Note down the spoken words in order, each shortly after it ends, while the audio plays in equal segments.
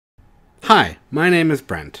Hi, my name is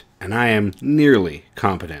Brent, and I am nearly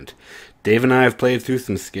competent. Dave and I have played through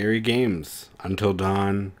some scary games, Until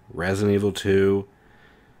Dawn, Resident Evil 2,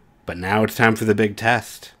 but now it's time for the big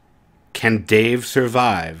test. Can Dave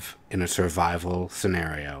survive in a survival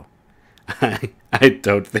scenario? I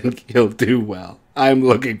don't think he'll do well. I'm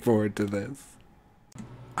looking forward to this.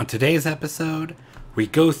 On today's episode, we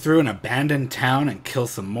go through an abandoned town and kill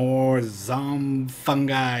some more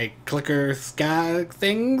fungi clicker sky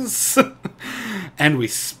things. And we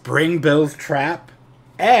spring Bill's trap.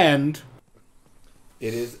 And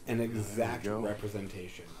it is an exact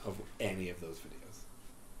representation of any of those videos.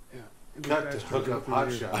 Yeah. Cut to hook up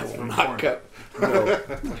hot shots. I will not cut. No.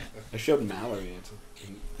 I showed Mallory it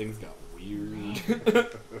and things got weird.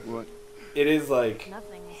 What? It is like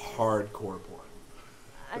hardcore porn.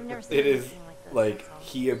 I've never seen It is anything like this. like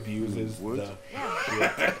he abuses the Yeah.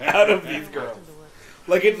 shit out of these girls.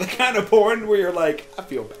 Like it's the kind of porn where you're like, I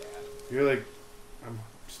feel bad. You're like, I'm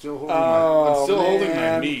still holding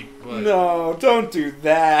my meat. But... No, don't do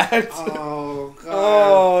that. Oh God.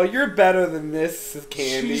 Oh, you're better than this,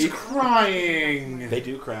 Candy. She's crying. They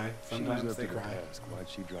do cry. Sometimes they cry. Why'd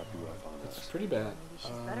she drop you off on It's us? pretty bad.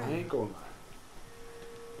 I ain't going lie.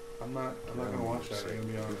 I'm not gonna watch that. I'm gonna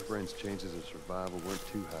be Your honest. friend's chances of survival weren't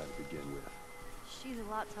too high to begin with. She's a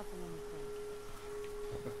lot tougher than you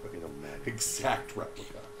think. It don't matter. Exact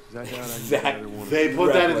replica. Is that down Exact- another one? They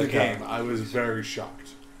put that in the Replica. game. I was very shocked.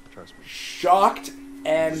 Trust me. Shocked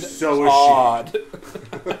and So is awed.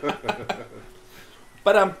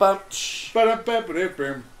 But I'm bumped. Oh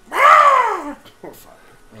fuck.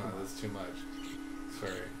 Oh, that's too much.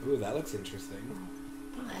 Sorry. Ooh, that looks interesting.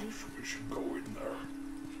 We should go in there.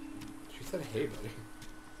 She said, hey, buddy.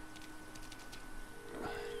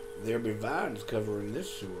 There be vines covering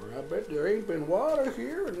this sewer. I bet there ain't been water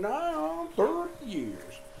here in nigh on 30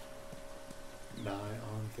 years. Nigh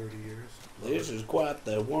on 30 years. This is quite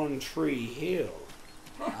the one-tree hill.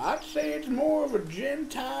 I'd say it's more of a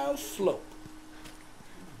Gentile slope.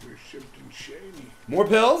 We're shifting shady. More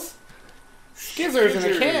pills? Skizzers in a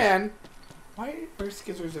Skizzers. can? Why are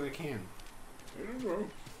skizzers in a can? I don't know.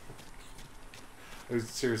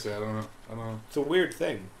 Seriously, I don't know. It's a weird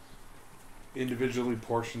thing. Individually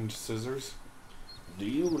portioned scissors. Do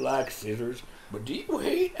you like scissors? But do you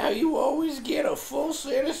hate how you always get a full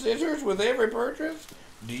set of scissors with every purchase?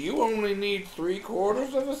 Do you only need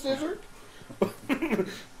 3/4 of a scissor?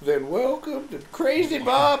 Then welcome to Crazy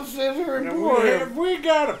Bob Scissor Emporium. We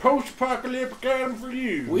got a post-apocalyptic item for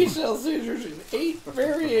you. We sell scissors in 8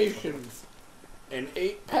 variations. An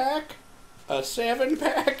 8-pack, a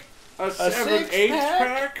 7-pack, a a 7/8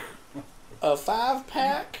 pack. a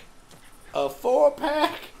 5-pack, a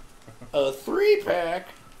 4-pack, a 3-pack,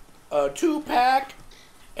 a 2-pack,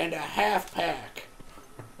 and a 1/2-pack.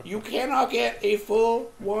 You cannot get a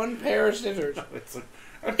full 1 pair of scissors. It's like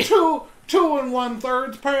a 2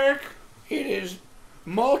 1/3 pack. It is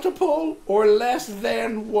multiple or less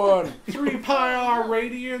than 1. 3 pi R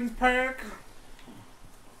radians pack.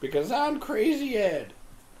 Because I'm Crazy Ed.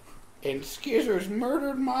 And Skizzers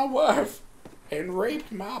murdered my wife and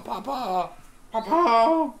raped my papa.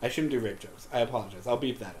 Papa. I shouldn't do rape jokes. I apologize. I'll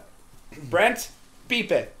beep that out. Brent,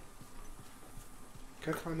 beep it.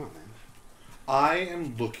 Gotta climb on, man. I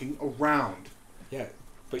am looking around. Yeah,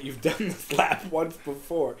 but you've done this lap once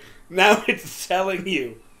before. Now it's telling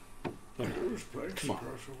you. Come on.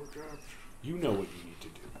 You know what you need to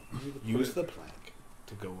do. Use the plaque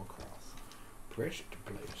to go across. Press it to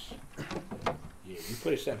place. Yeah, you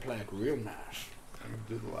place that plaque real nice. I'm gonna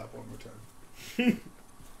do the lap one more time.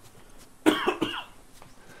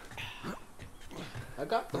 I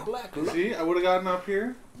got the black look. See, I would have gotten up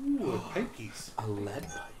here. Ooh, a pipe piece. A lead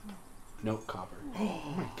pipe. No copper.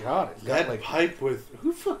 Oh my god. It's Lead got like pipe with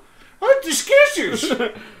who fuck? Oh, the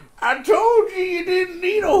Skizzers. I told you didn't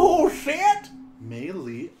need a whole set.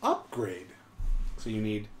 Melee upgrade. So you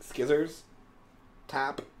need skizzers,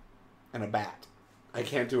 tap, and a bat. I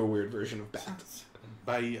can't do a weird version of bat.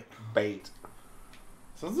 By Bait.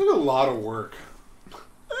 sounds like a lot of work.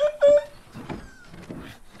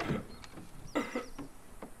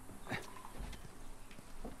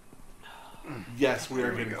 Yes, we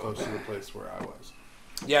are getting close to the place where I was.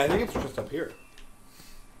 Yeah, I think it's just up here.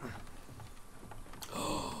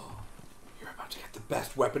 Oh, you're about to get the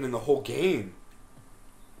best weapon in the whole game.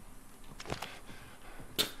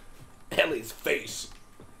 Ellie's face.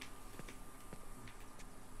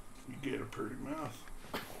 You get a pretty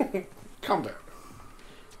mouth. Calm down.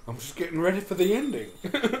 I'm just getting ready for the ending.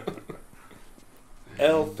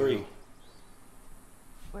 L3.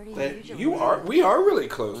 Where do you That usually You live? are. We are really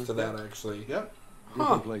close to that, actually. Yep.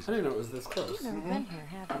 Huh. I didn't know it was this close. You've never been here,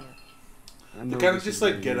 have you? I They know kind of this just is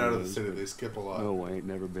like where get you out of the live, city. but They skip a lot. No, I ain't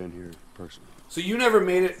never been here personally. So you never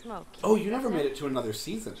made it. Smoke. Oh, you never made it to another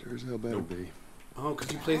season. Sure as hell better be. Oh,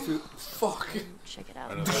 because you played through. Fuck. Check it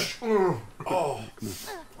out. I know that. Oh,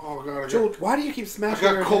 oh god! Joel, why do you keep I smashing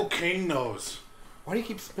got your cocaine nose. Why do you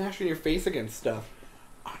keep smashing your face against stuff?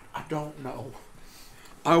 I don't know.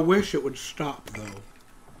 I wish it would stop, though.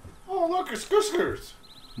 Oh look, it's scissors.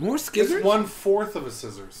 More It's scissors? 1/4 of a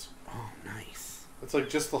scissors. Oh, nice. It's like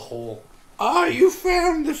just the hole. Ah, you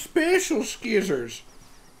found the special skizzers.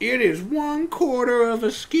 It is 1/4 of a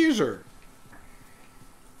skizzer.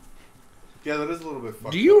 Yeah, that is a little bit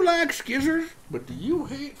fucked Do you up. like skizzers? But do you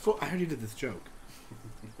hate I already did this joke.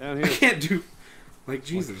 Down I here. can't do... Like,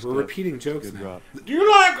 Jesus, we're Good repeating jokes Good now. drop. Do you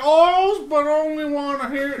like oils but only want to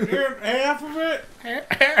hear half of it?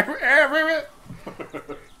 Half of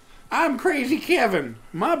it? I'm Crazy Kevin.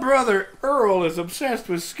 My brother Earl is obsessed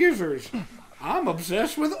with skizzers. I'm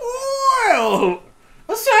obsessed with oil.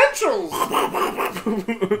 Essentials.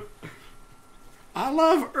 I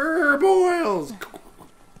love herb oils.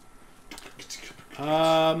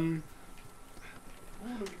 Oh,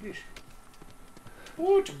 look at this.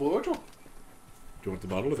 Bottle. Do you want the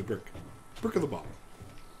bottle or the brick? Brick of the bottle.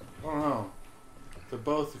 I don't know. They're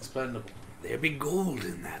both expendable. There be gold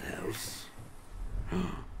in that house.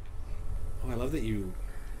 Oh, I love that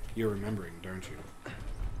you're remembering, don't you?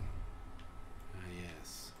 Ah,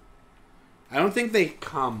 yes. I don't think they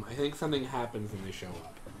come. I think something happens when they show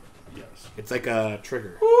up. Yes. It's like a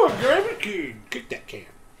trigger. Ooh, a garbage can. Kick that can.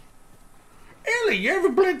 Ellie, you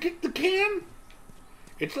ever play kick the can?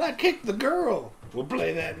 It's like kick the girl. We'll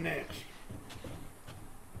play that next.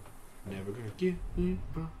 Never gonna give you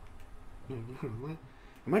up.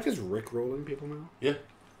 Am I just rickrolling people now? Yeah.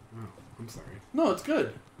 Oh, I'm sorry. No, it's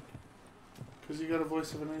good. Because you got a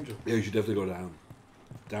voice of an angel. Yeah, you should definitely go down.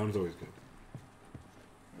 Down is always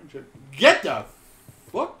good. Get the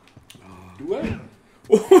fuck away.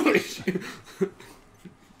 Holy shit.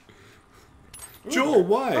 Joel,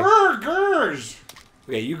 why? Burgers!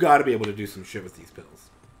 Okay, you gotta be able to do some shit with these pills.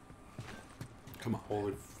 Come on.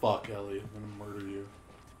 Holy fuck, Ellie. I'm gonna murder you.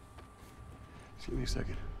 See me a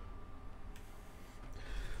second.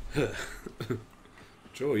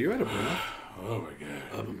 Joel, you're out of breath. Oh my god.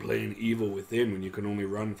 I've been playing Evil Within when you can only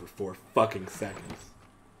run for 4 fucking seconds.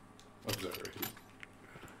 I'm sorry.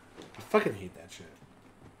 I fucking hate that shit.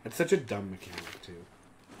 That's such a dumb mechanic, too.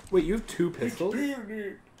 Wait, you have 2 pistols?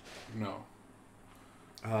 No.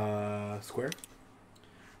 Square?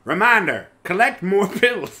 Reminder! Collect more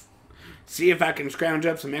pills! See if I can scrounge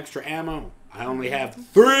up some extra ammo. I only have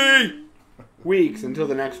 3 weeks until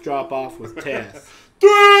the next drop-off with Tess.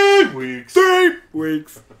 3 weeks. 3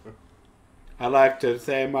 weeks! I like to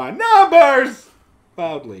say my numbers!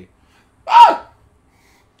 Loudly. Ah!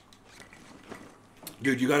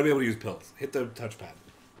 Dude, you gotta be able to use pills. Hit the touchpad.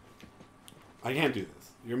 I can't do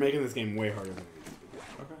this. You're making this game way harder than it needs to be.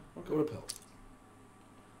 Okay. Go to pills.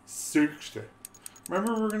 60.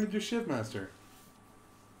 Remember, we're gonna do Shivmaster.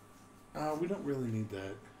 We don't really need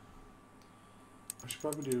that. I should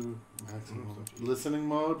probably do maximum mode. Listening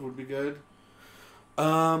mode would be good.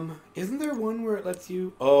 Isn't there one where it lets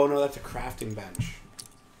you... Oh, no, that's a crafting bench.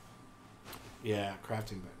 Yeah,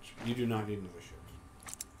 crafting bench. You do not need another shift.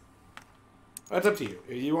 That's up to you.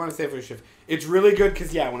 If you want to save for a shift. It's really good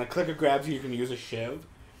because, yeah, when a clicker grabs you, you can use a shiv.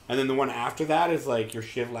 And then the one after that is like your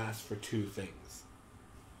shiv lasts for 2 things.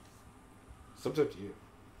 So it's up to you.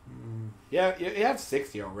 Yeah, you have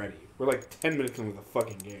 60 already. We're like 10 minutes into the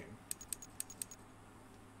fucking game.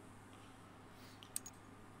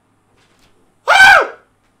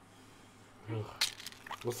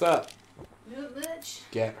 What's up? New bitch.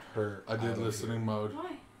 Get her. I did listening mode,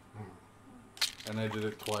 Why? and I did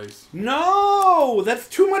it twice. No! That's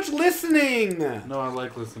too much listening! No, I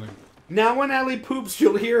like listening. Now when Ellie poops,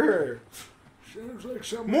 you'll hear her. Sounds like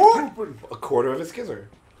someone More? pooping. A quarter of a skizzer.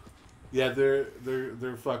 Yeah,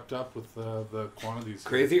 they're fucked up with the quantities.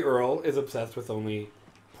 Crazy Earl is obsessed with only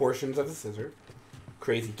portions of the scissor.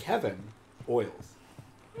 Crazy Kevin, oils.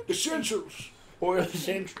 Essentials. Oil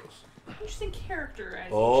essentials. Interesting character.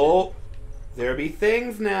 Oh, there be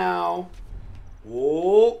things now.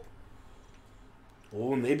 Oh.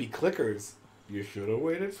 Oh, and they be clickers. You should have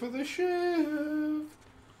waited for the shiv.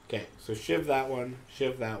 Okay, so shiv that one,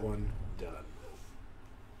 done.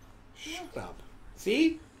 Shut up.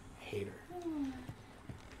 See? Hater.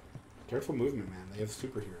 Careful movement, man. They have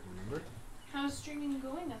superheroes, remember? How's streaming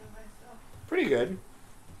going otherwise, though? Pretty good.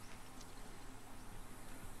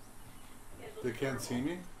 Yeah, it looks They can't see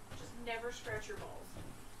horrible. me? Just never scratch your balls.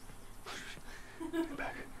 Get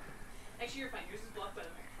back. Actually, you're fine. Yours is blocked by the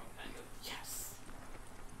microphone, kind of. Yes.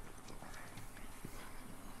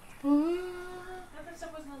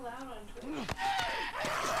 wasn't allowed on Twitch.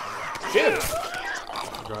 Shiv! I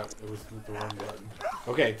forgot it was the wrong button.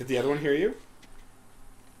 Okay, did the other one hear you?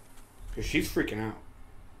 Because she's freaking out.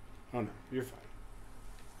 Oh no, you're fine.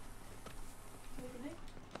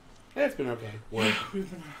 Yeah, it's been okay. Work. Oh,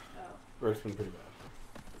 Work's been pretty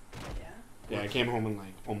bad. yeah. Yeah, I came home and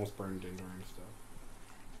like almost burned dinner and stuff.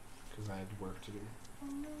 Because I had work to do. Oh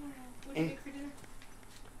no. What'd you make for dinner?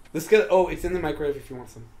 This guy, oh, it's in the microwave if you want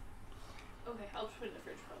some. Okay, I'll put it in the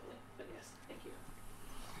fridge probably. But yes, thank you.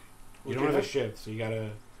 You don't have a shiv, so you gotta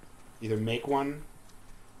either make one.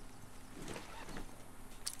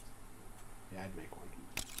 Yeah, I'd make one.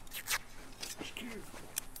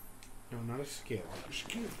 No, not a skill.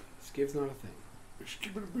 Skiv's not a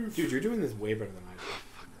thing. Dude, you're doing this way better than I do.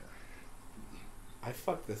 I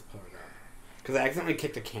fucked this part up. Because I accidentally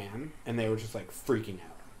kicked a can, and they were just like freaking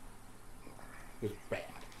out. It was bad.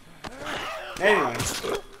 Anyway.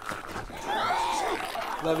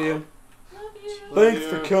 Love you. Love you. Thanks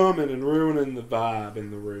for coming and ruining the vibe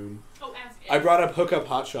in the room. Oh, ask I brought up Hookup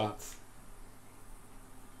Hot Shots.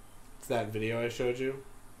 It's that video I showed you.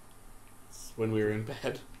 It's when we were in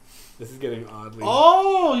bed. This is getting oddly.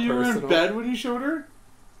 Oh, you were in personal. bed when you showed her?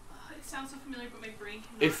 It sounds so familiar, but my brain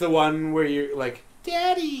cannot. It's the one where you're like,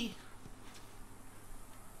 Daddy.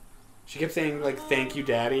 She kept saying like, "Thank you,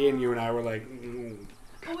 Daddy," and you and I were like,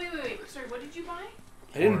 Oh, wait. Sorry, what did you buy?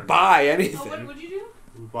 I didn't buy Oh, anything. what'd you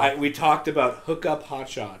do? We talked about Hookup Hot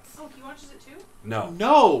Shots. Oh, he watches it too? No.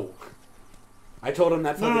 No. I told him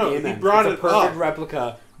that's how No, the game he ends. brought It's a it perfect up.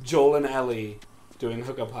 replica. Joel and Ellie doing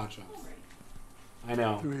Hookup Hot Shots. Alright. I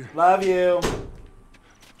know. Come here. Love you.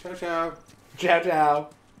 Ciao, ciao. Ciao, ciao.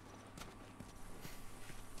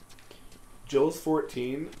 Joel's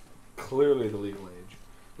 14. Clearly the legal age.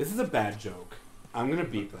 This is a bad joke. I'm gonna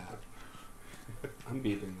beep that. I'm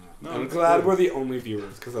beeping that. No, I'm it's glad good. we're the only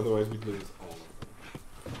viewers, because otherwise we'd lose all of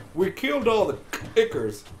them. We killed all the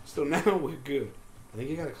kickers, so now we're good. I think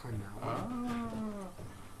you gotta climb that one.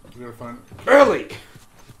 You gotta find. Early!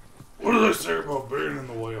 What do they say about being in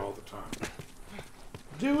the way all the time?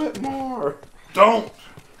 Do it more! Don't!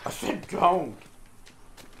 I said don't!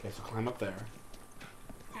 Okay, so climb up there.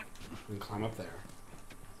 And climb up there.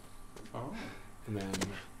 Oh. And then...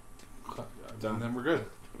 And then we're good.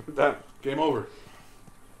 Done. Game over.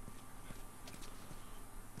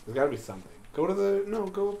 There's gotta be something. Go to the... No,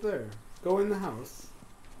 go up there. Go in the house.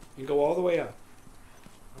 And go all the way up.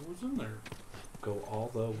 I was in there. Go all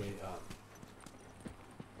the way up.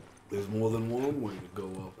 There's more than one way to go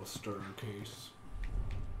up a staircase.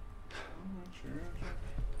 Sure.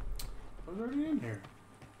 I was already in here.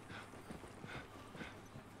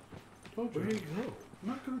 Told you. Where did you go? I'm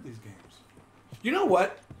not good at these games. You know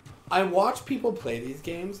what? I watch people play these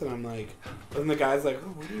games and I'm like... And the guy's like, oh,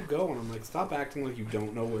 where do you go? And I'm like, stop acting like you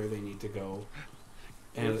don't know where they need to go.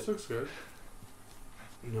 And This looks good.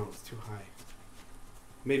 no, it's too high.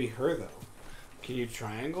 Maybe her, though. Can you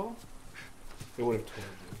triangle? It would have told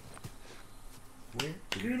you.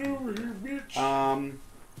 Where? Get over here, bitch.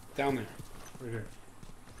 Down there. Right here.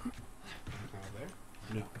 Over there?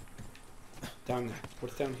 No. Down there.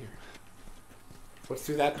 What's down here? What's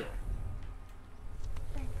through that door?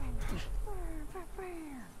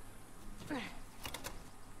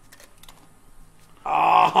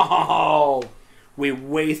 Oh! We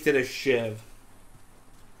wasted a shiv.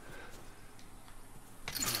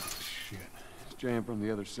 Shit. It's jammed from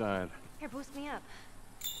the other side. Here, boost me up.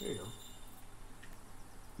 There you go.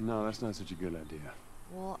 No, that's not such a good idea.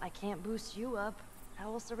 Well, I can't boost you up.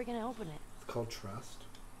 How else are we gonna open it? It's called trust.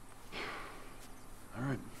 All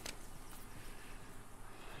right.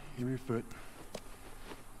 Give me your foot.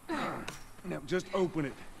 Now, just open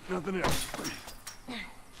it. Nothing else.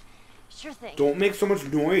 Sure thing. Don't make so much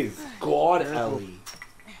noise. God, Ellie.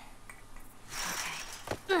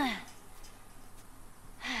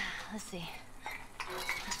 Let's see.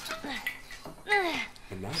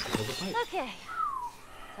 And now go to the pipe. Okay.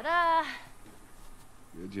 Ta-da!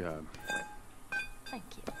 Good job. Thank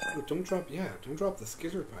you. Oh, don't drop the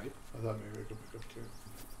skizzer pipe. I thought maybe I could pick up too.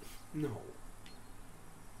 No.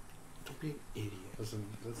 Don't be an idiot. Listen,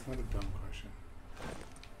 that's not a dumb question.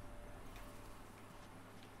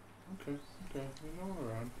 Okay. You know we're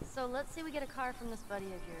around. So let's say we get a car from this buddy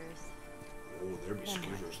of yours. Oh, there be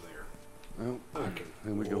skizzers there. Well, I can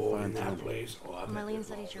then we go go in find that Tony. place. Oh, I bet Marlene there's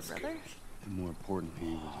said he's all your the brother? skizzers. And more importantly,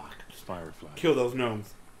 he was a firefly. Kill those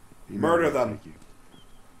gnomes. He Murder never- them. Thank you.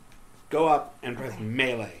 Go up and press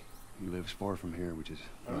melee. He lives far from here, which is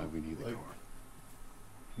why we need the like- car.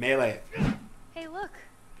 Melee it. Hey, look.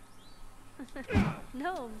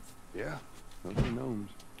 Gnomes. Yeah, those are gnomes.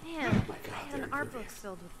 Man, Oh my I god, had they're an art book impervious.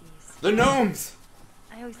 filled with these. The gnomes!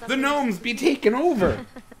 I always thought The they were gnomes super be cute. taking over.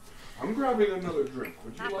 I'm grabbing another drink.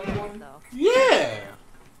 Would you Not like bad, one? though. Yeah.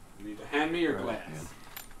 You need to hand me your Right, glass. man.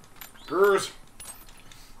 Gers.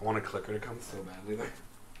 I want a clicker to come so badly there.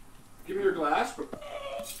 Give me your glass, but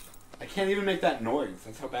I can't even make that noise.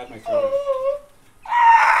 That's how bad my throat is.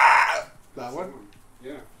 That one?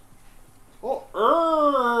 Yeah. Oh,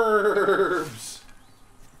 herbs.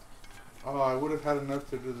 Oh, I would have had enough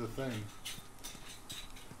to do the thing.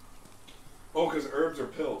 Oh, because herbs are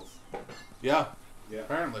pills. Yeah, Yeah.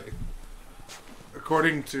 apparently.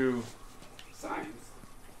 According to Science.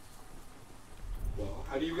 Well,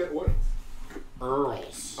 how do you get oils?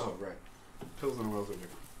 Earls. Oh, right. Pills and oils are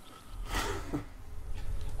different.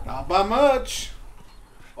 Not by much.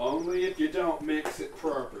 Only if you don't mix it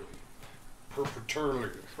properly. Properly.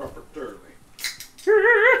 Properly.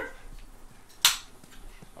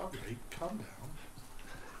 Okay, calm down.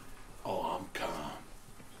 Oh, I'm calm.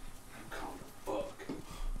 I'm calm as fuck.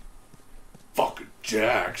 Fucking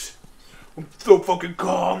Jax. I'm so fucking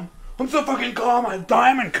calm. I'm so fucking calm. A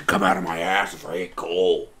diamond could come out of my ass if I ate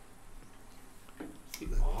coal.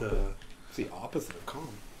 It's the opposite of calm.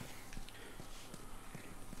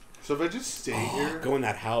 So if I just stay here, Go in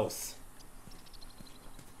that house.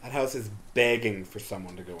 That house is begging for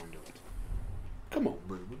someone to go into it. Come on,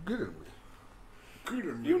 baby, get in there.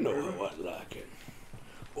 You know how I like it.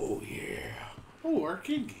 Oh yeah. Oh,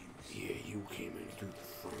 arcade games. Yeah, you came in through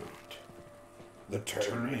the front. The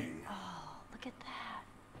turning. Oh, look at that.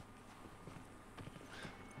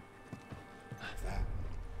 What's that?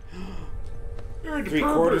 You're the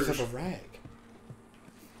 3/4 purpose. of a rag.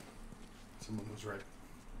 Someone was right.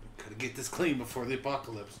 Gotta get this clean before the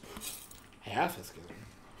apocalypse. Half is good.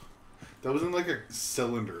 That wasn't like a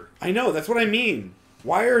cylinder. I know, that's what I mean.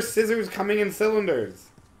 Why are scissors coming in cylinders?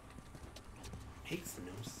 Makes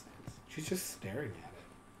no sense. She's just staring at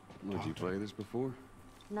it. Would you play this before?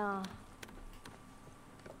 No.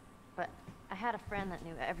 But I had a friend that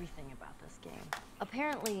knew everything about this game.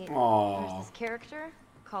 Apparently, Aw. there's this character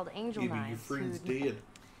called Angel Maybe your Knives friend's who'd- dead.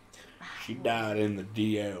 She died in the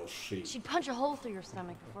DLC. She'd punch a hole through your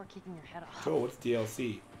stomach before kicking your head off. Oh, what's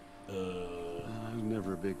DLC? I was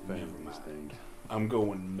never a big fan of this thing. I'm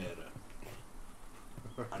going meta.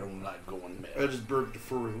 I don't like going I meta. just broke the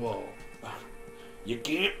fourth wall. You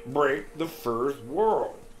can't break the first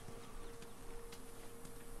wall.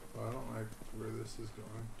 Well, I don't like where this is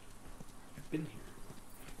going. I've been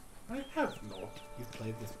here. I have not. You've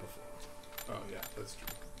played this before. Oh yeah, that's true.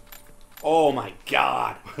 Oh my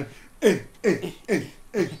god. I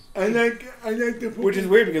like the. Which is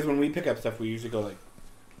weird because when we pick up stuff, we usually go like,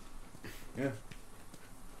 Yeah.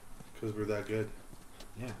 Because we're that good.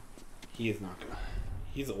 yeah. He is not good.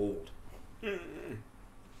 He's old.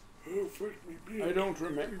 Oh, fuck me, I don't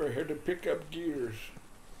remember how to pick up gears.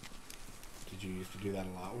 Did you used to do that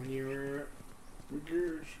a lot when you were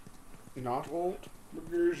gears. not old?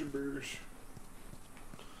 Gears and beers.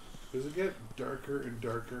 Does it get darker and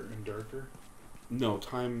darker and darker? No,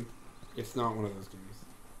 time. It's not one of those games.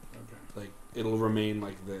 Okay. Like it'll remain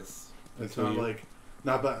like this. It's until not you- like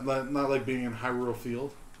not like being in Hyrule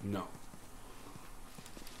Field. No.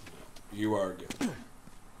 You are good.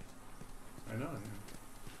 I know.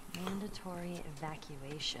 Mandatory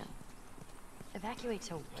evacuation. Evacuate to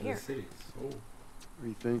To the where? cities. Oh, What do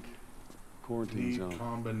you think? Quarantine neat zone.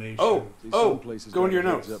 combination. Oh! See, Oh, some places go got into your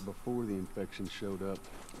heads notes. up before the infection showed up.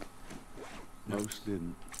 Most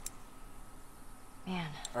didn't. Man,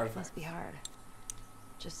 Artifacts. must be hard.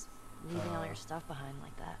 Just leaving all your stuff behind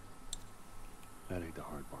like that. That ain't the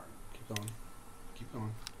hard part. Keep going. Keep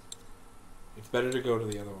going. It's better to go to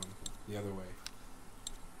the other one. The other way.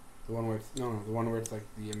 The one where it's the one where it's like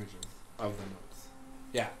the images of the notes.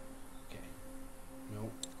 Yeah. Okay.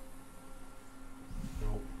 Nope.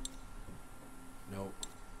 Nope. Nope.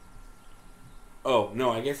 Oh,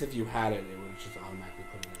 no, I guess if you had it, it would just automatically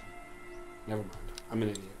put it in. Never mind. I'm an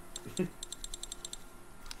idiot.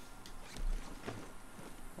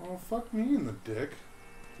 Oh, fuck me in the dick.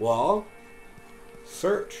 Well,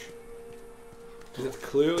 search. Because it's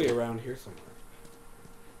clearly around here somewhere.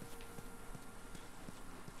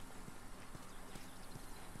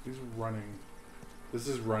 He's running. This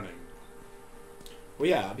is running. Well,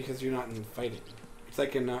 yeah, because you're not in fighting. It's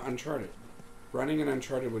like in Uncharted. Running in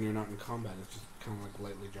Uncharted when you're not in combat is just kind of like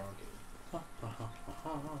lightly jogging.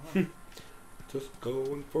 Just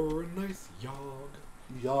going for a nice jog.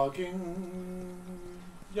 Yogging.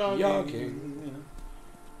 Yogging.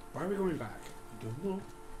 Why are we going back? Don't know.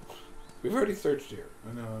 We've already searched here.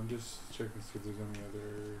 I know, I'm just checking to see if there's any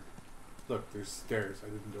other... Look, there's stairs I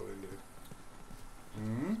didn't go into.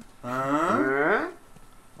 Hmm? Huh?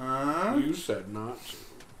 Huh? You said not to.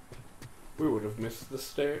 We would have missed the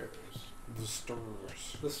stairs. The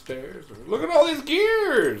stars. The stairs. Look at all these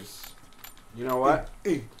gears! You know what?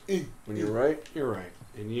 When you're right, you're right.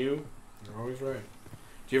 And you're always right.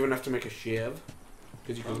 Do you have enough to make a shiv?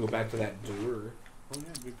 Because you can go back to that door. Oh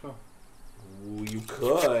yeah, good call. Ooh, you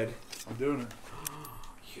could. I'm doing it.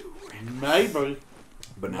 You Maybe.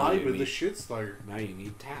 But now Maybe you the need, shit's there. now you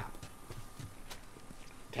need tap.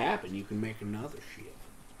 Tap and you can make another shiv.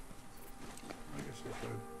 I guess I could.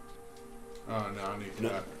 Oh no, I need No,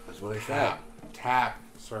 tap. that's what I said. Tap. Tap.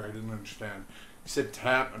 Sorry, I didn't understand. You said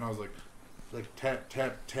tap, and I was like tap,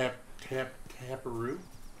 tap, tap, tap, taparoo.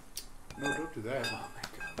 No, don't do that. Oh my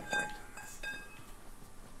god, we've already done this.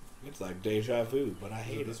 It's like deja vu, but I Is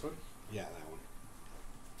hate it it. this one? Yeah, that one.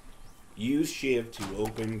 Use shiv to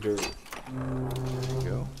open door. There you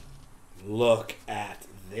go. Look at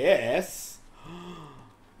this.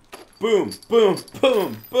 Boom, boom,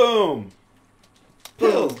 boom, boom.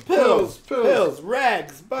 Pills, pills, pills,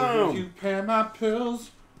 rags, Will you boom. pay my pills?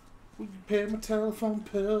 Will you pay my telephone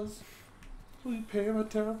pills? Will you pay my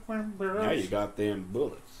telephone bills? Now you got them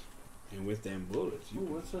bullets. And with them bullets, Ooh, you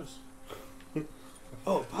what's this?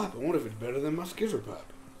 Oh, Pop, I wonder if it's better than my skizzer pop.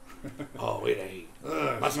 Oh, it ain't.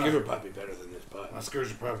 My It's not- skizzer pop be better than this pop. My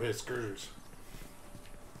skirts are probably his skirts.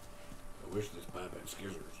 I wish this pipe had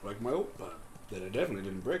skizzers, like my old pipe, that I definitely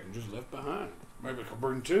didn't break and just left behind. Maybe I could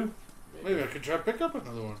burn two. Maybe I could try to pick up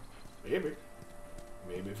another one. Maybe.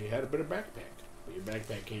 Maybe if you had a better backpack. But your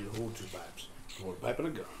backpack can't hold two pipes. You hold a pipe and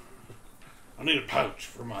a gun. I need a pouch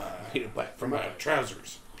for my I need a pipe for my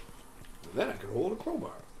trousers. Then I could hold a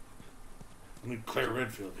crowbar. I need Claire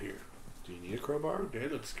Redfield here. Do you need a crowbar? Oh,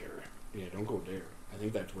 that looks scary. Yeah, don't go there. I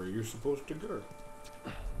think that's where you're supposed to go.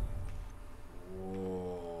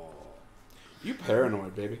 Whoa. You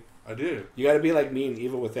paranoid, baby. I do. You gotta be like me and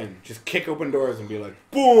Evil Within. Just kick open doors and be like,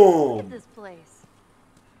 Look at boom! this place.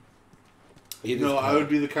 It No, is I would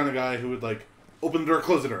be the kind of guy who would like open the door,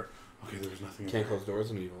 close the door. Okay, there's nothing. in Can't there. close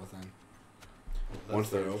doors in Evil Within. That's Once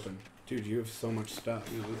they're nice. open. Dude, you have so much stuff.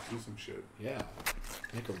 Dude, let's do some shit. Yeah.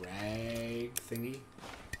 Make a rag thingy.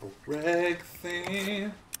 A rag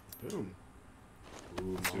thing. Boom.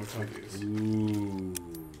 Ooh, Let's do some of these. Ooh.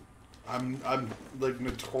 I'm like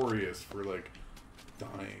notorious for like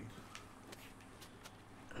dying.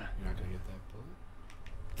 You're not gonna get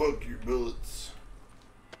that bullet? Fuck your bullets.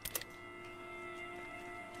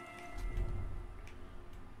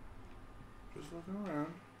 Just looking around.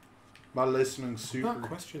 My listening's I'm not super.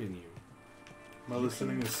 questioning you. My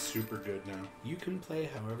listening is super good now. You can play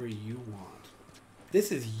however you want.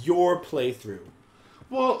 This is your playthrough.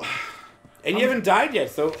 Well, And you haven't died yet,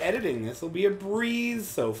 so editing this will be a breeze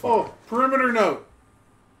so far. oh, perimeter note.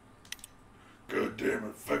 Goddamn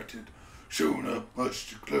infected. Showing up much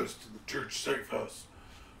too close to the church safe house.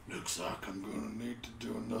 Looks like I'm gonna need to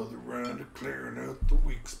do another round of clearing out the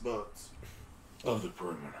weak spots of the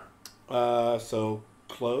perimeter. So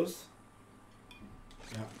close.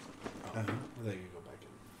 Yeah. Oh, Uh-huh. I think you go back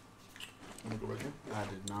in. I'm gonna go back in. I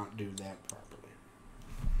did not do that properly.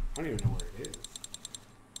 I don't even know where it is.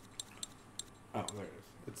 Oh, there it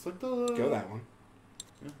is. It's like the. Go that one.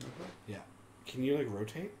 Yeah, okay. Yeah. Can you like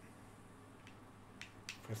rotate?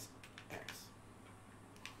 Press X.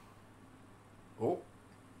 Oh.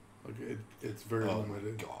 Like it's very Oh my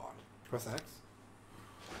limited. god. Press X.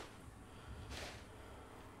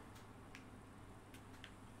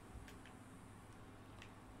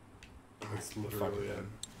 That's Alright, literally fuck it.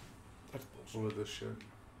 That's bullshit. What is this shit?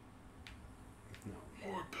 No.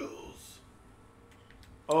 More pills.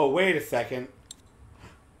 Oh, wait a second.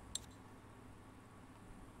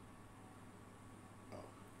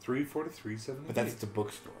 343.78. But that's the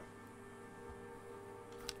bookstore.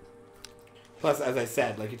 Plus, as I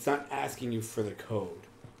said, like, it's not asking you for the code.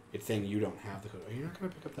 It's saying you don't have the code. Are you not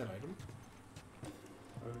going to pick up that item?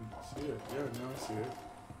 I didn't see it. Yeah, now I see it.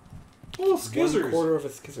 Oh, 1 skizzers. quarter of a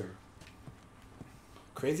skizzer.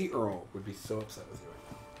 Crazy Earl would be so upset with you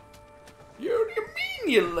right now. What do you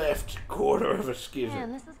mean you left quarter of a skizzer?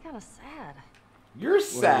 Man, this is kind of sad. You're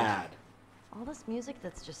sad. All this music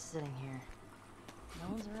that's just sitting here.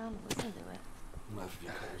 No one's around to listen to it. Unless you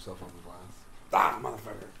cut yourself on the glass. Ah,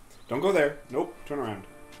 motherfucker. Don't go there. Nope. Turn around.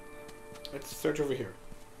 Let's search over here.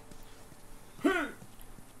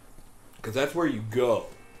 Because that's where you go.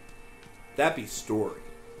 That be story.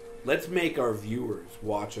 Let's make our viewers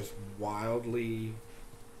watch us wildly.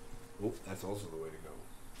 Oh, that's also the way to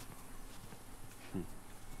go.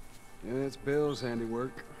 Yeah, it's Bill's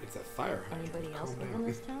handiwork. It's a fire hydrant. Anybody else Calm live down. in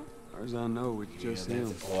this town? As far as I know, it's just Yeah, him.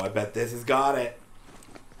 that's- Oh, I bet this has got it.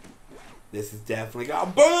 This has definitely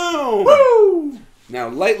got. Boom! Woo! Now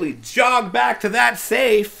lightly jog back to that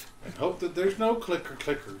safe. And hope that there's no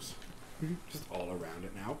clickers. Just all around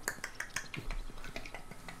it now.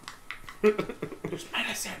 There's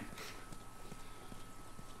medicine.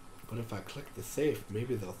 But if I click the safe,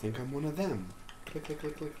 maybe they'll think I'm one of them. Click, click,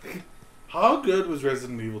 click, click, click. How good was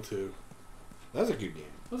Resident Evil 2? That was a good game.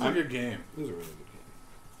 That was a good game. It was a really good game.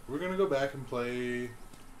 We're gonna go back and play,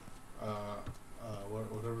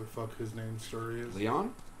 whatever the fuck his name's story is.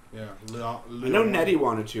 Leon? Yeah, Leon. I know Nettie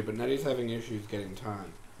wanted to, but Nettie's having issues getting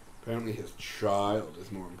time. Apparently his child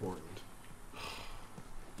is more important.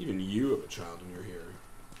 Even you have a child and you're here.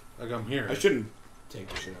 Like I'm here. I shouldn't take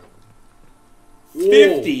the shit out of him.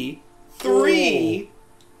 Whoa. 53?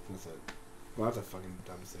 That's it. Well, that's a fucking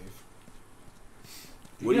dumb safe.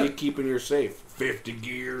 What do you keep in your safe? 50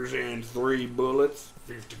 gears and 3 bullets?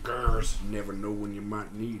 50 gears. You never know when you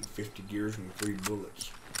might need 50 gears and 3 bullets.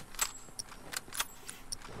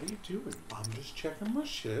 What are you doing? I'm just checking my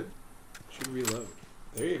shit. Should reload.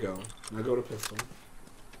 There you go. Now go to pistol.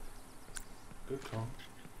 Good call.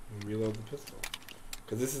 And reload the pistol.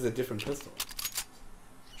 Because this is a different pistol.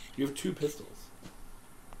 You have 2 pistols.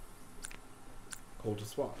 Hold to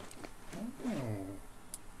swap. Oh.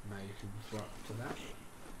 Now you can swap to that one.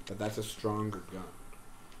 But that's a stronger gun.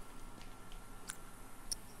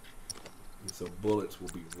 And so bullets will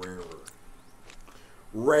be rarer.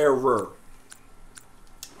 Rarer.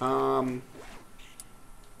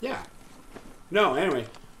 Yeah. No, anyway.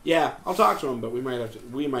 Yeah, I'll talk to him, but we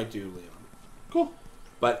might do Leon. Cool.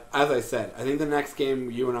 But as I said, I think the next game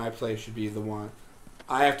you and I play should be the one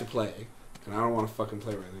I have to play, and I don't want to fucking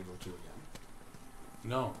play Resident Evil 2 again.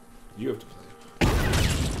 No. You have to play.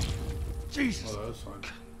 Jesus. Oh, that was fun.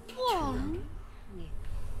 Whoa.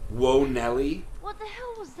 Whoa, Nelly. What the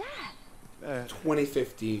hell was that?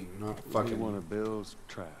 2015, not fucking One of Bill's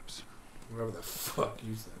traps. whatever the fuck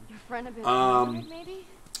you said. Your friend had been maybe?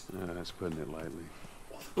 That's putting it lightly.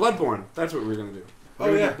 Bloodborne. That's what we're gonna do. Oh,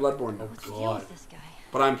 We're gonna yeah. do Bloodborne. Oh, What's the deal God. with this guy?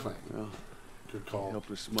 But I'm playing. Well, Good he call. helped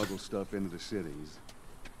us smuggle stuff into the cities.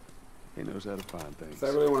 He knows how to find things. So I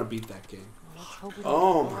really want to beat that game. Well, let's hope we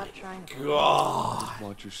Oh don't my up trying to God. Just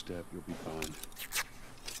watch your step. You'll be fine.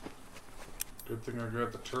 Good thing I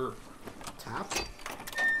got the turp. Tap?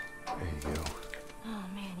 There you go. Oh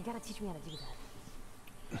man, you gotta teach me how to do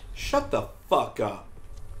that. Shut the fuck up.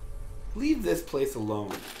 Leave this place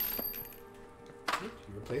alone. You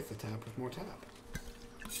replace the tap with more tap.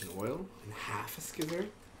 And oil, and half a skizzer,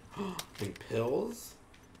 and pills.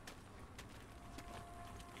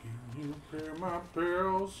 Can you pay my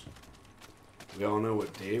bills? We all know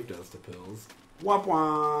what Dave does to pills. Womp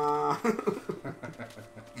womp.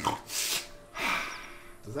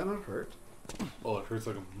 Does that not hurt? Oh, it hurts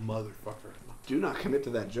like a motherfucker. Do not commit to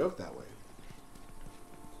that joke that way.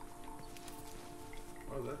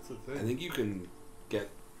 Oh, that's the I thing. think you can get...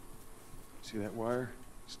 See that wire?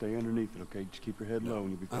 Stay underneath it, okay? Just keep your head low and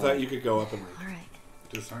you'll be I fine. thought you could go up and like...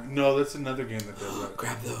 Alright. No, that's another game that does that.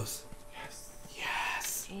 Grab those. Yes.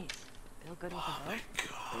 Yes. Jeez. Feel good with Oh the my bow?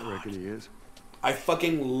 I God. reckon he is. I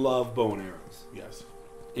fucking love bow and arrows. Yes.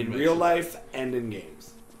 In You real mentioned- life and in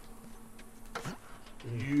games.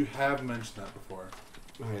 You have mentioned that before.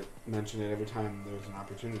 I mention it every time there's an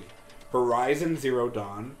opportunity. Horizon Zero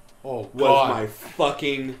Dawn Oh, was God. my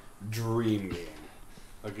fucking dream game.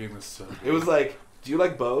 That game is so good. It was like, do you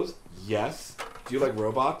like bows? Yes. Do you like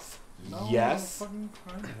robots? No, Yes. fucking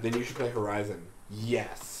fine. Then you should play Horizon.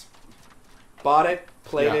 Yes. Bought it,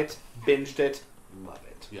 played Yeah. it, binged it, love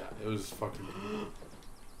it. Yeah, it was fucking...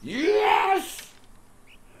 Yes!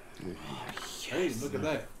 Hey, look at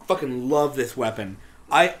that. Fucking love this weapon.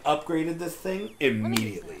 I upgraded this thing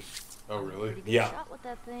immediately. Oh, really? Pretty good Yeah. shot with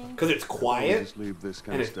that thing. Because it's We'll quiet just leave this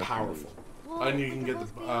kind and of it's stuff powerful. Well, And you think can get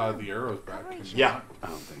of those the arrows back. Operation. can you Yeah. not? I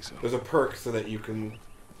don't think so. There's a perk so that you can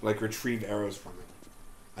like retrieve arrows from it.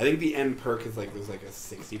 I think the end perk is like there's like a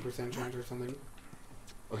 60% chance or something.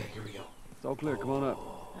 Okay, here we go. It's all clear. Come on up.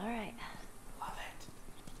 Alright. Love it.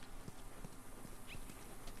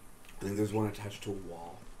 I think there's one attached to a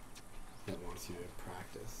wall that wants you to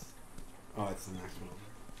practice. Oh, it's the next one over.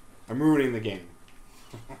 I'm ruining the game.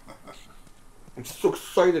 I'm so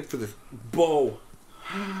excited for this bow.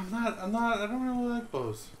 I don't really like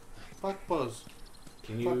bows. Fuck bows.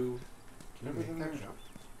 Can you make Everything that there. jump?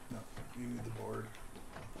 No, you need the board.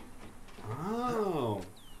 Oh.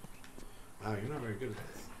 Wow, you're not very good at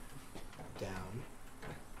this. Down.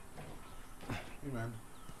 Hey, man.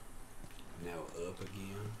 Now up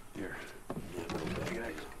again. Here. Now go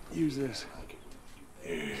back. Use this. I like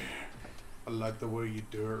it. I like the way you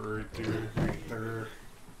do it right there. Right there.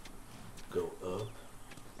 Go up.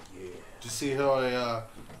 Yeah. Did you see how I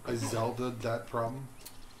Zelda'd that problem?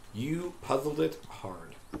 You puzzled it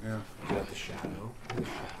hard. Yeah. You got the shadow. The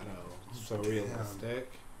shadow. So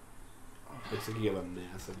realistic. Looks like you have a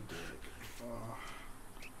massive dick.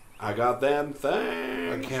 I got them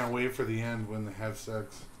things. I can't wait for the end when they have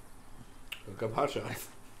sex. Hook up hot shots.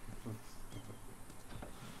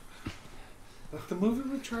 Like the movie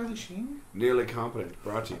with Charlie Sheen? Nearly Competent,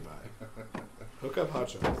 brought to you by Hook Up Hot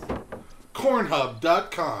Shots.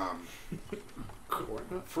 Cornhub.com.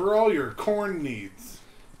 Corn? For all your corn needs.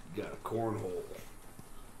 You got a cornhole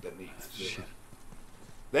that needs Shit.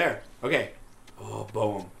 There. Okay. Oh,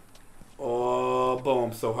 boom. Oh,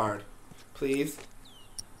 boom. So hard. Please.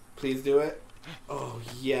 Please do it. Oh,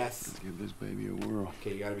 yes. Give this baby a whirl.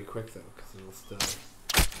 Okay, you gotta be quick, though, because it'll still...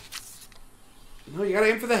 No, you gotta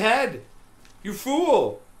aim for the head. You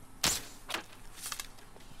fool.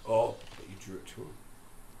 Oh, but you drew it to him.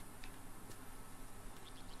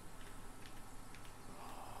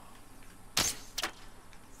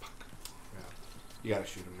 Fuck. Yeah. You gotta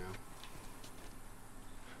shoot him now.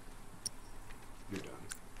 You're done.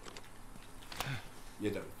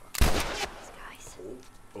 You're done. Fuck. These guys.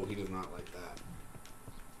 Oh, he does not like that.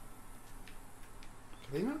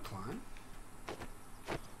 Can they not climb?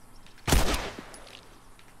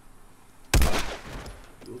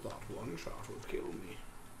 You thought one shot would kill me.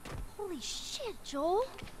 Holy shit, Joel.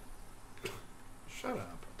 Shut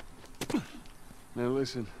up. Now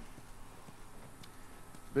listen.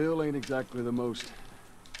 Bill ain't exactly the most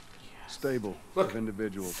stable Look, of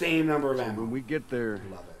individuals. Same number of So ammo. when we get there,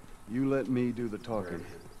 Love it. you let me do the Burn talking. him.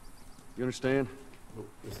 You understand? Oh,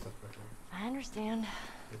 this stuff right there. I understand. Right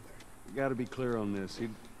there. You gotta be clear on this. You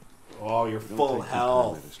Oh, you're don't full take too kindly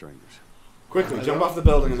health. to strangers. Quickly, I jump don't- off the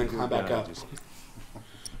building and then Good climb back guy, up. just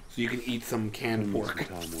So you can eat some canned spend some pork.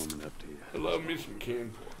 time warming up to you. I love me some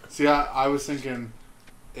canned pork. See, I was thinking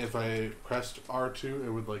if I pressed R2, it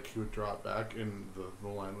would like he would drop back and the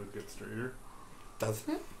line would get straighter.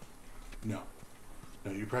 Doesn't it? No.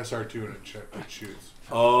 No, you press R2 and it shoots.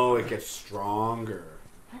 Oh, it gets stronger.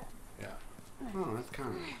 Yeah. Oh, that's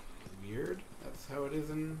kind of weird. That's how it is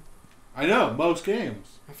in... I know, most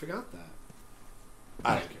games. I forgot that.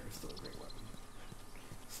 I don't care. It's still a great weapon.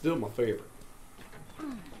 Still my favorite.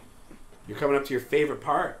 You're coming up to your favorite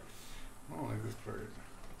part. I don't like this part.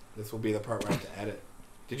 This will be the part where I have to edit.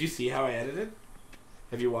 Did you see how I edited?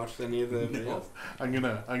 Have you watched any of the videos? No. I'm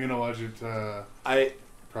gonna watch it I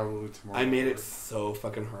probably tomorrow. I made it so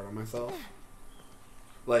fucking hard on myself.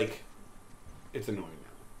 Like, it's annoying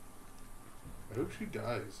I hope she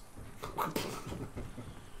dies. now.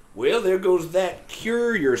 Well, there goes that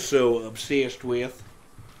cure you're so obsessed with.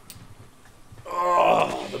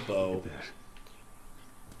 Oh, the bow. Look at that.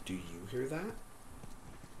 Do you hear that?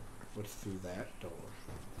 What's through that door?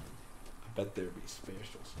 I bet there be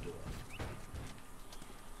special stuff.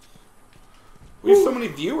 We have so many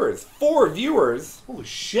viewers. 4 viewers. Holy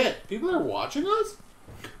shit! People are watching us?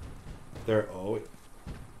 They're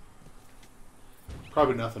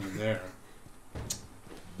Probably nothing in there.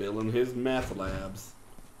 Bill and his meth labs.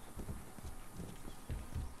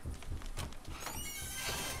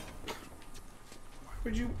 Why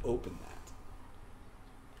would you open that?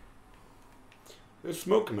 There's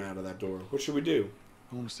smoke coming out of that door. What should we do?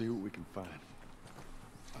 I want to see what we can find.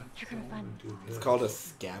 You're gonna find It's called a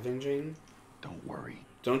scavenging. Don't worry.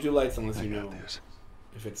 Don't do lights unless I you got know this.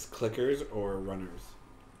 if it's clickers or runners.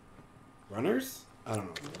 Runners? I don't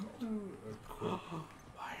know what they're called.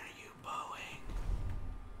 Why are you bowing?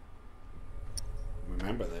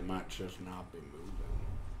 Remember, they might just not be moving.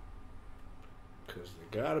 Because they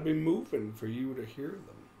gotta be moving for you to hear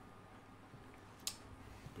them.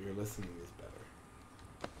 But your listening is better.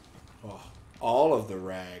 Oh, all of the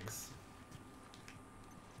rags.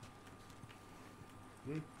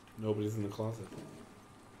 Nobody's in the closet.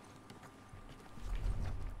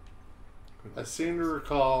 I seem to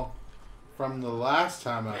recall from the last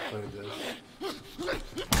time I played this.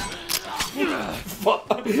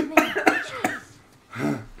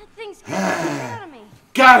 that thing's scared the shit out of me.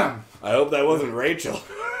 Got him! I hope that wasn't Rachel.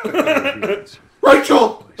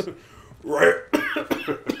 Rachel! Right.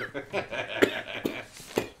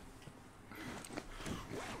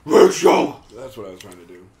 Rachel! That's what I was trying to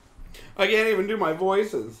do. I can't even do my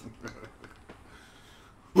voices.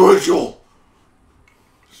 Rachel!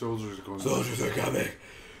 Soldiers are going. Soldiers are coming.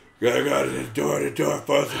 Gotta go to door,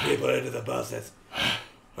 forcing people into the buses.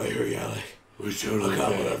 I hear yelling. We should A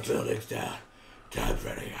couple have of buildings down. Time's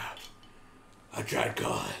running out. I tried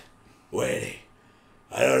calling, waiting.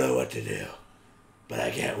 I don't know what to do, but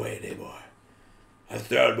I can't wait anymore. I've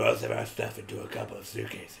thrown most of our stuff into a couple of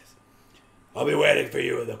suitcases. I'll be waiting for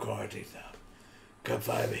you in the quarantine zone. Come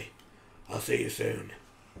find me. I'll see you soon.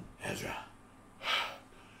 Ezra.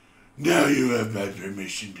 Now you have my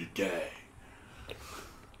permission to die.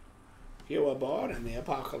 You were born in the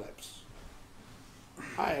apocalypse.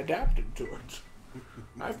 I adapted to it.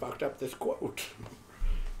 I fucked up this quote.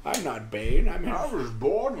 I'm not Bane, I was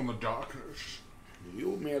born in the darkness.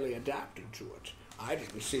 You merely adapted to it. I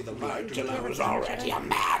didn't see the light till I was already a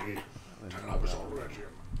man. I was already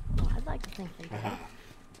Well, I'd like to think they did. That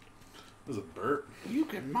was a burp. You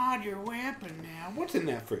can mod your weapon now. What's in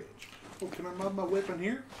that fridge? Oh, can I mod my weapon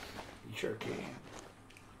here? You sure can.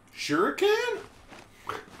 Sure can?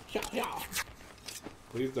 Yeah, yeah.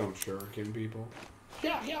 Please don't shuriken people.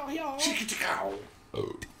 Yeah, yeah, yeah. Chicka-chicka.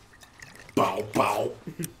 Oh. Bow, bow.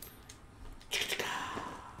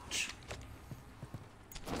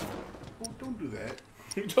 Oh, don't do that.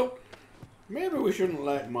 Don't. Maybe we shouldn't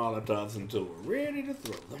light Molotovs until we're ready to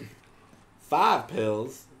throw them. 5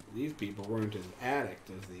 pills. These people weren't as addict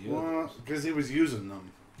as the others. Well, because he was using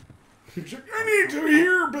them. He's like, I need to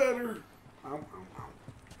hear better.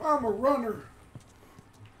 I'm a runner.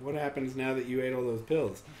 What happens now that you ate all those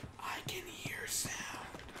pills? I can hear sound.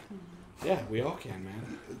 Yeah, we all can,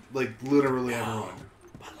 man. Like, literally everyone.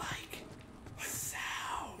 But like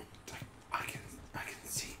sound. I can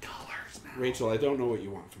see colors now. Rachel, I don't know what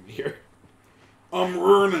you want from me here. I'm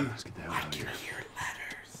running. Let's get the hell I out of can here. hear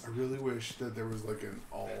letters. I really wish that there was like an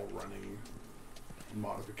all-running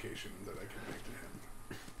modification that I could make to him.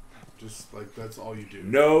 Just like that's all you do.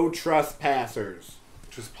 No trespassers.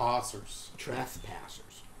 Just passers.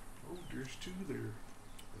 Trespassers. Oh, there's 2 there.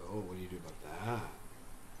 Oh, what do you do about that?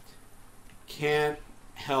 Can't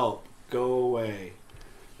help. Go away.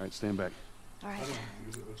 All right, stand back. All right. I don't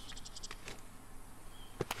use it.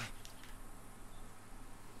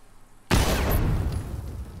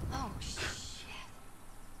 Oh, shit.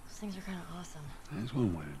 Those things are kind of awesome. That's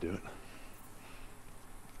one way to do it.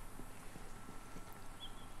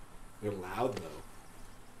 They're loud though.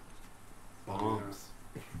 Bombs.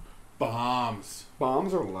 Bombs.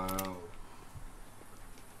 Bombs are loud.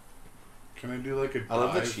 Can I do like a I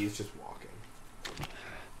love that dive? she's just walking.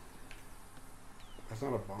 That's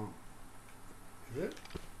not a bomb. Is it?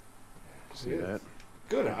 See It is. that?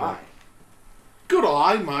 Good eye. Good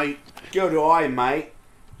eye, mate. Good eye, mate.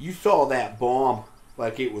 You saw that bomb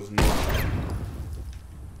like it was nothing.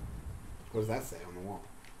 What does that say on the wall?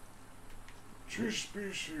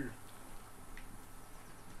 Suspicious.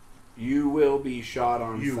 You will be shot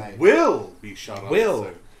on You sight. will be shot on Will.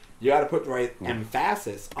 sight. You gotta put the right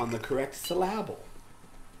emphasis on the correct syllable.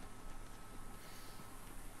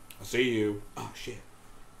 I see you. Oh, shit.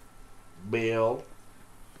 Bill.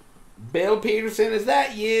 Bill Peterson, is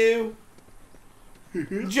that you?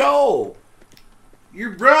 Joel.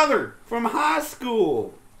 Your brother. From high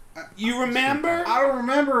school. You remember? I don't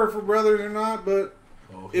remember if we're brothers or not, but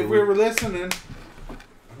if we were listening. I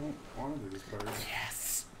don't want to do this part.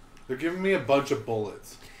 Yes. They're giving me a bunch of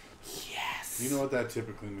bullets. Yes. You know what that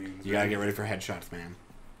typically means. You gotta get ready for headshots, man.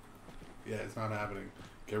 Yeah, it's not happening.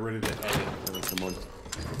 Get ready to edit. There, someone. So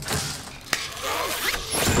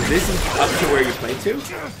this is up to where you played to?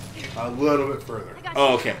 A little bit further.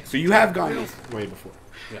 Oh, okay. So you have gone this way before.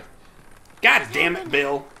 Yeah. God damn it,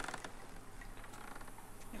 Bill.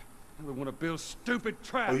 Another one of Bill's stupid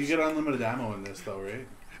traps. Oh, you get unlimited ammo in this, though, right?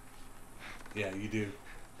 Yeah, you do.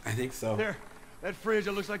 I think so. There, that fridge.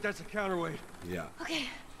 It looks like that's a counterweight. Yeah. Okay.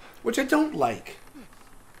 Which I don't like.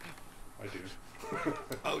 I do.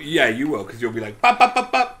 Oh, yeah, you will, because you'll be like, bop, bop,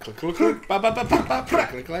 bop, bop, click, click, click, bop, bop, bop, bop, bop, click,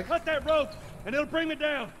 click, click. Cut that rope, and it'll bring me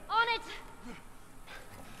down. On it.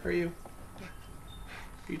 Are you?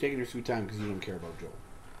 You're taking your sweet time because you don't care about Joel.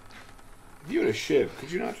 If you had a shiv,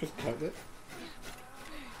 could you not just cut it?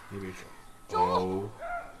 Maybe you should. Oh.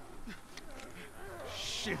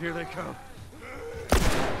 Shit, here they come.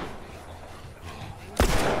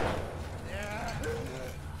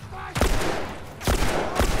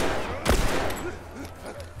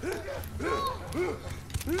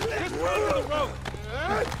 Just run to the rope.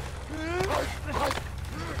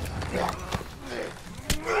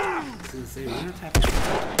 It's insane. What's happening?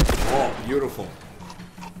 Oh, beautiful.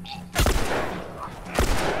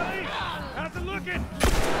 Ellie, how's it looking?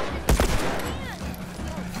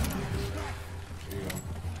 There you go.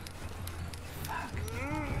 Fuck.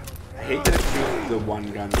 I hate that it shoots the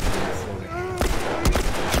one gun slowly.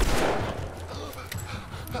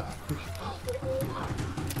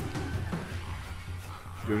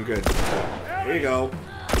 Doing good. There you go.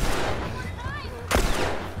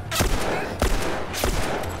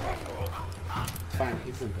 Fine,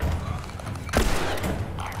 he's in good.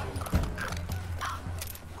 I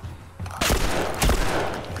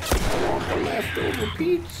want the leftover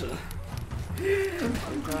pizza.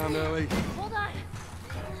 Come on, Ellie. Hold on.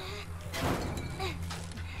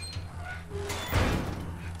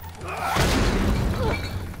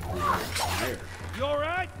 You all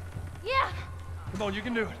right? Yeah. Come on, you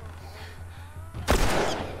can do it.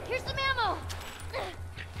 Here's some ammo.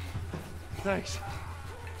 Thanks.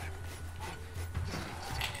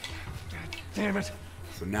 Damn it.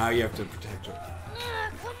 So now you have to protect her.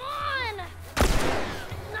 Come on.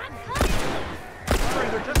 Not coming. Hurry,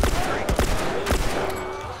 they're just hurry.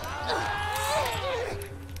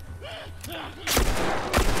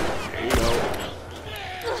 There you go.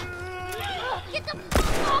 Get the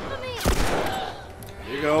fuck off of me.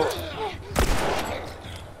 There you go.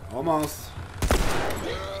 Almost.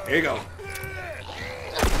 There you go.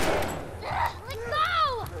 Let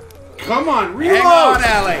go. Come on, reload! Hang on,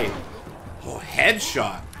 Ellie. Oh,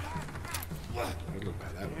 headshot.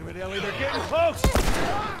 Damn it, Ellie, they're getting close.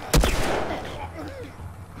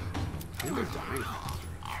 They're dying.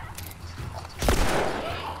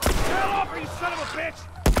 Hell off, you son of a bitch!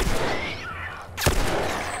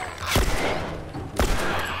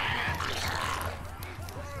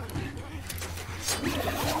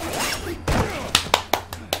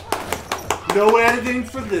 No editing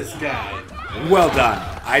for this guy. Well done.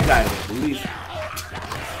 I died at least.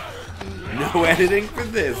 No editing for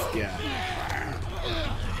this guy.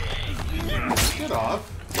 Get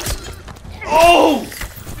off. Oh!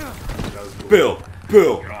 Bill.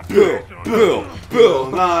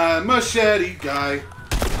 Bill Nye Machete Guy.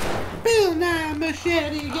 Bill Nye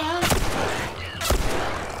Machete Guy.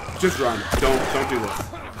 Just run. Don't do this.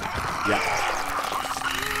 Yeah.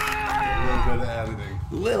 A little bit of editing.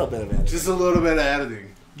 Little bit of it. Just a little bit of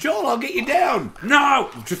editing. Joel, I'll get you down. No!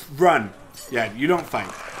 Just run. Yeah, you don't fight.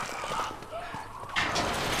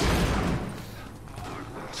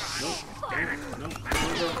 Nope.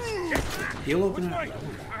 He'll open it up.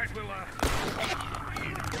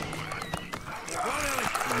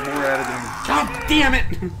 More editing. God damn it!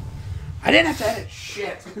 I didn't have to edit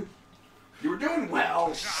shit. You were doing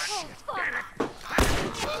well.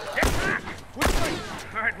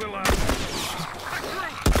 Alright, we'll,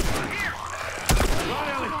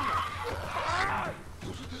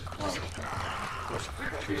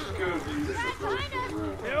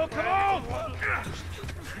 Bill, come on!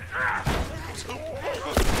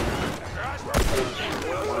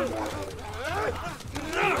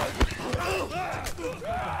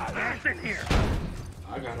 Here.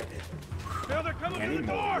 I got it. Bill, they're coming Any to the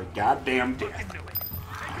more door! goddamn death. Take them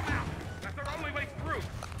out. That's our only way through.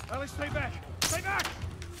 Ellie, stay back. Stay back!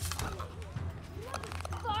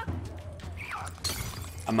 Fuck.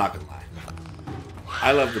 I'm not gonna lie.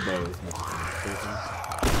 I love the bow as much as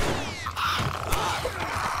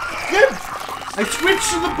I switched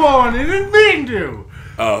to the bow and I didn't mean to.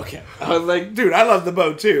 Oh, okay. I was like, dude, I love the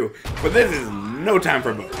bow too, but this is no time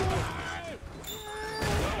for bow.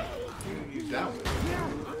 He's down.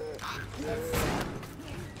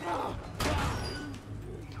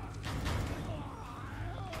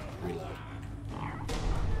 Reload.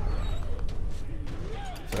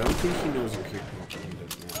 So I don't think he knows your character much. He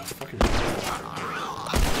doesn't know. Fucking.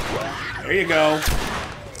 There you go.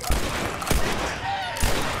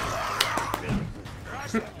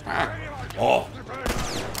 Oh.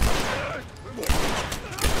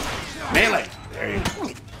 Melee. There you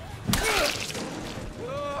go.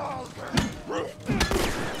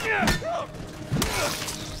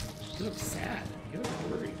 You look sad. You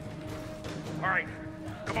look worried. Alright,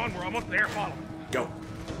 come on, we're almost there. Follow. Go.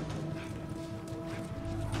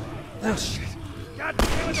 Oh, shit. God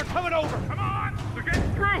damn it, they're coming over. Come on! They're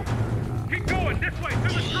getting through. Keep going this way to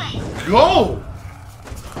the truck. Go!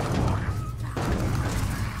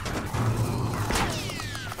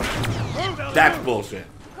 That's bullshit.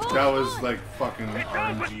 That was like fucking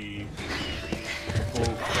RNG.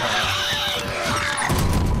 Bull crap.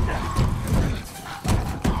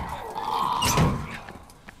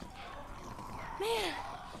 Man,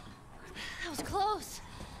 that was close.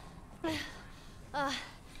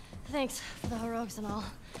 Thanks for the heroics and all.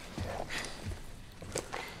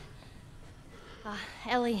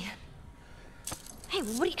 Ellie. Hey,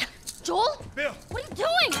 what are you... Joel? Bill! What are you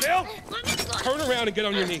doing? Bill! Let me go. Turn around and get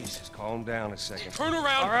on your knees. Just calm down a second. Turn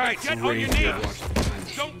around. All right, get on your Great.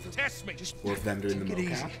 knees. Don't test me. Just Was them during the Take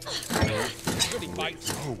it easy. mocap? really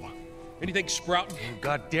bites. Oh. Anything sprouting? Oh,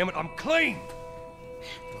 God damn it, I'm clean!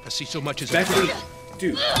 If I see so much as Especially,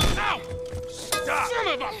 dude, Ow! Stop! Son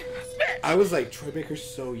of a bitch! I was like, Troy Baker's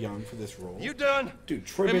so young for this role. You done? Dude,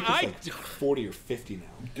 Troy Am Baker's I- like 40 or 50 now.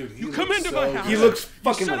 Dude, he You come looks into so my house. He looks You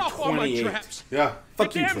fucking set like off all my 28. traps. Yeah.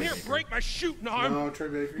 Fuck You you, damn Troy near Baker. break my shooting arm. No, Trey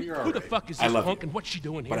Baker, you're Who alright. the fuck is I this love punk you. and what's she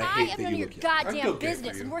doing But here? I I hate am that none you of your look young. I'm goddamn still gay for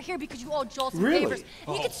business, you. and we're here because you owe Joel some Really? favors.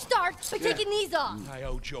 And you can start by taking these off. I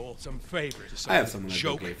owe Joel some favors. I have someone I'd go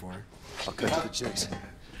Joke. gay for. I'll cut to the chase.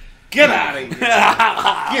 Get out of here!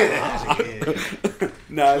 Get out of here!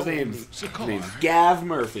 No, his name's Gav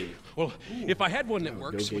Murphy. Well, if I had one that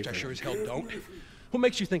works, no which I gay sure as hell don't, what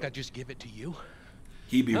makes you think I'd just give it to you?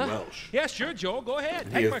 He be Huh? Welsh. Yeah, sure, Joel. Go ahead.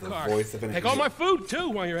 He Take is my the card. voice of an Take all angel. my food, too,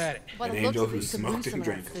 while you're at it. By the An looks angel of it, who you could smoked lose and some of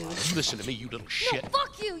drank that a lot. food. Listen to me, you little No, shit.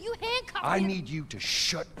 fuck you! You handcuffed I me. need you to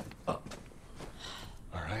shut up.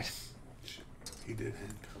 All right? He did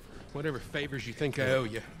handcuff her. Whatever favors you think I owe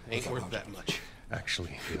you ain't worth that much.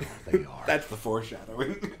 Actually, they are. That's the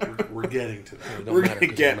foreshadowing. We're getting to that. It don't We're matter gonna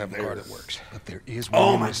 'cause get I don't have a car there. that works. But there is one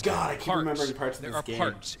Oh in my this god, I town. keep remembering parts of There this are game.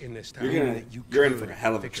 parts in this town. You're gonna, that you you're in could for a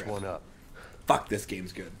hell of a fix trip. one up. Fuck, this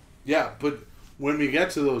game's good. Yeah, but when we get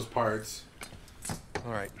to those parts,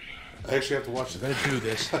 All right, I actually have to watch I'm the gonna do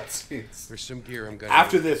this. cutscenes. There's some gear I'm gonna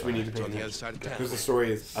After need. this, we need to It's pay on the other attention. side of town. Because the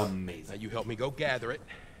story is Now amazing. you help me go gather it,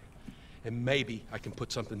 and maybe I can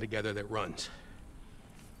put something together that runs.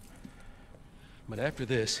 But after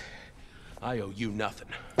this, I owe you nothing.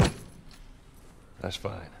 That's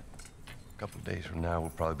fine. A couple of days from now, we'll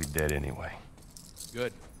probably be dead anyway.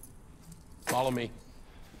 Good. Follow me.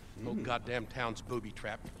 Whole goddamn town's booby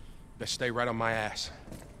trapped. Best stay right on my ass.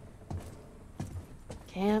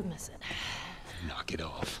 Can't miss it. Knock it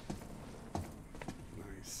off.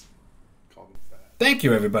 Nice. Call him fat. Thank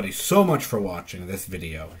you everybody so much for watching this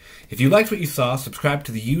video. If you liked what you saw, subscribe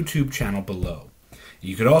to the YouTube channel below.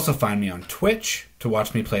 You could also find me on Twitch to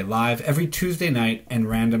watch me play live every Tuesday night and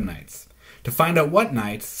random nights. To find out what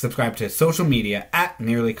nights, subscribe to social media at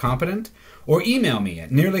NearlyCompetent or email me at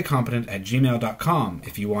nearlycompetent@gmail.com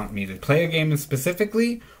if you want me to play a game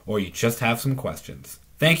specifically or you just have some questions.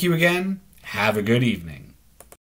 Thank you again. Have a good evening.